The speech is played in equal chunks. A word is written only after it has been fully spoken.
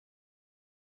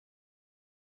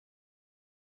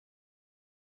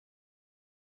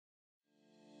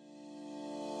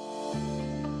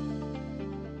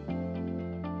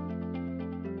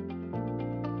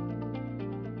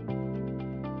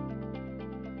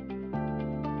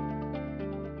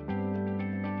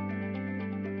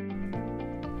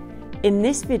In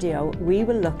this video, we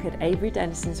will look at Avery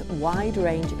Dennison's wide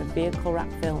range of vehicle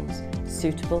wrap films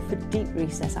suitable for deep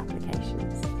recess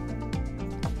applications.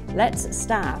 Let's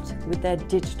start with their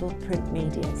digital print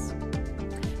medias.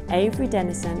 Avery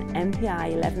Dennison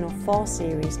MPI 1104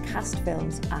 series cast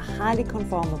films are highly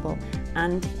conformable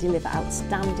and deliver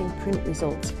outstanding print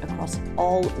results across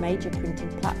all major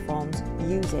printing platforms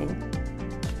using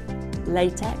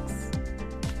latex,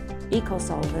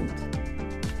 eco-solvent,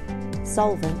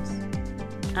 solvent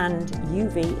and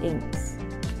UV inks.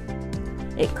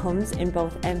 It comes in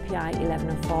both MPI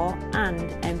 1104 and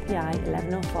MPI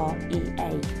 1104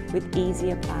 EA with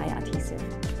easy apply adhesive.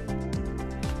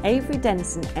 Avery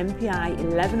Dennison MPI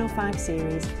 1105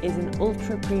 series is an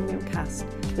ultra premium cast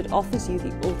that offers you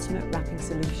the ultimate wrapping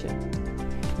solution.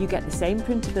 You get the same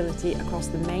printability across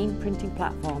the main printing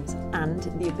platforms and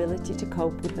the ability to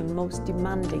cope with the most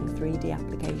demanding 3D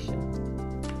application.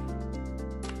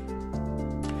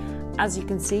 As you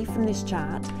can see from this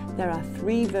chart, there are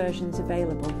 3 versions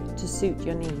available to suit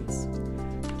your needs.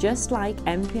 Just like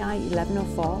MPI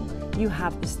 1104, you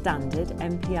have the standard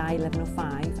MPI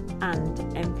 1105 and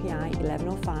MPI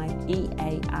 1105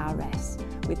 EA-RS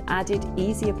with added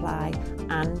easy apply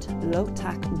and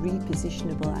low-tack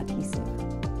repositionable adhesive.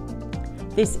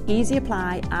 This easy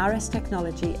apply RS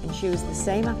technology ensures the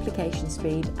same application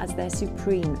speed as their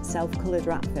supreme self-coloured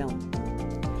wrap film.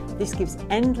 This gives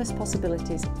endless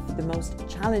possibilities for the most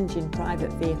challenging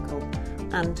private vehicle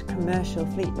and commercial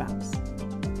fleet wraps.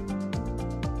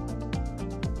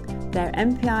 Their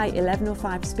MPI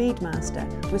 1105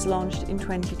 Speedmaster was launched in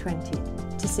 2020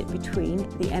 to sit between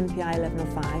the MPI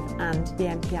 1105 and the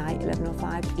MPI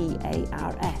 1105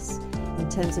 EA-RS in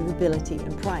terms of ability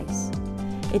and price.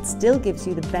 It still gives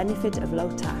you the benefit of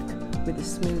low tack with a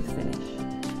smooth finish.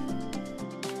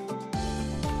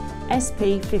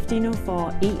 SP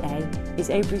 1504 EA is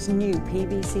Avery's new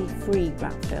PVC-free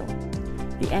wrap film,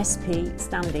 the SP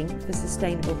standing for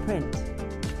Sustainable Print.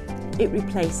 It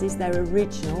replaces their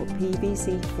original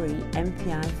PVC-free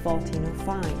MPI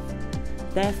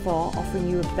 1405, therefore offering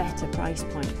you a better price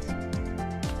point.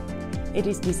 It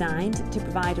is designed to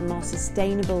provide a more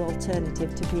sustainable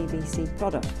alternative to PVC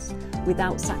products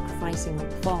without sacrificing on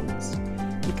performance.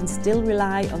 You can still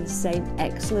rely on the same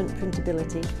excellent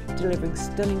printability, delivering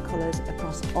stunning colours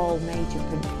across all major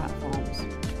print platforms.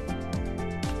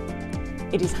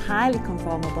 It is highly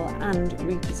conformable and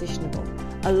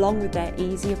repositionable, along with their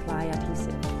easy apply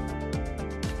adhesive.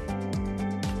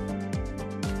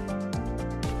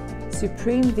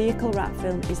 Supreme Vehicle Wrap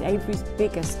Film is Avery's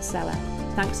biggest seller,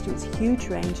 thanks to its huge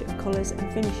range of colours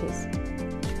and finishes.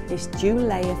 This dual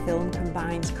layer film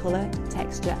combines colour,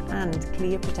 texture and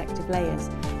clear protective layers,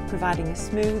 providing a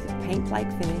smooth, paint-like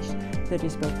finish that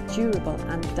is both durable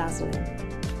and dazzling.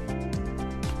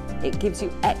 It gives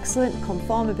you excellent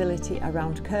conformability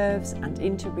around curves and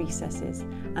into recesses,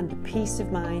 and the peace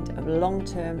of mind of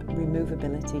long-term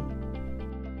removability.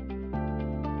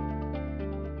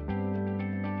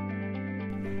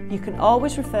 You can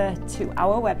always refer to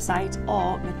our website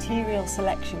or material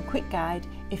selection quick guide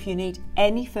if you need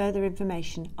any further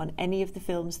information on any of the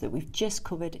films that we've just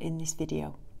covered in this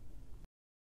video.